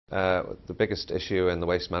The biggest issue in the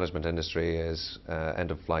waste management industry is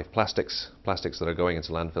end-of-life plastics that are going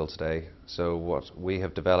into landfill today. So what we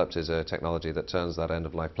have developed is a technology that turns that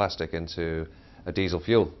end-of-life plastic into a diesel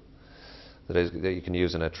fuel that you can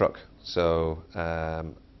use in a truck. So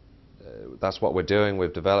that's what we're doing.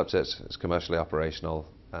 We've developed it. It's commercially operational,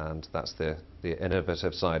 and that's the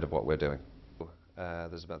innovative side of what we're doing.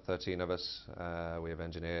 There's about 13 of us. We have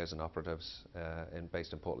engineers and operatives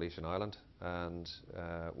based in Portlaoise in Ireland, and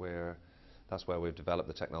that's where we've developed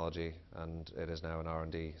the technology, and it is now an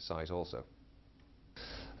R&D site also.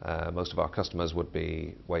 Most of our customers would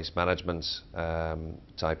be waste management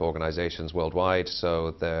type organisations worldwide,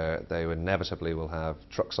 so they inevitably will have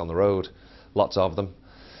trucks on the road, lots of them.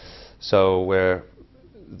 So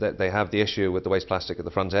they have the issue with the waste plastic at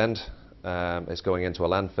the front end. It's going into a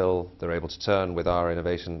landfill. They're able to turn, with our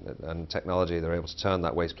innovation and technology, they're able to turn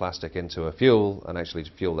that waste plastic into a fuel and actually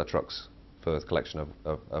fuel their trucks for the collection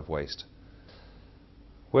of waste.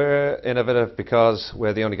 We're innovative because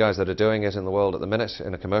we're the only guys that are doing it in the world at the minute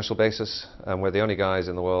in a commercial basis, and we're the only guys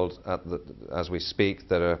in the world as we speak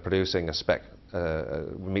that are producing a spec,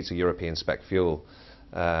 meets a European spec fuel.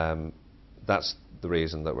 That's the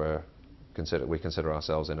reason that we consider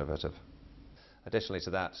ourselves innovative. Additionally to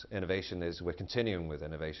that, innovation is we're continuing with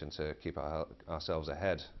innovation to keep ourselves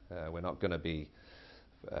ahead. We're not going to be,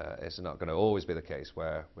 it's not going to always be the case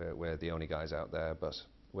where we're the only guys out there, but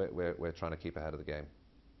we're trying to keep ahead of the game.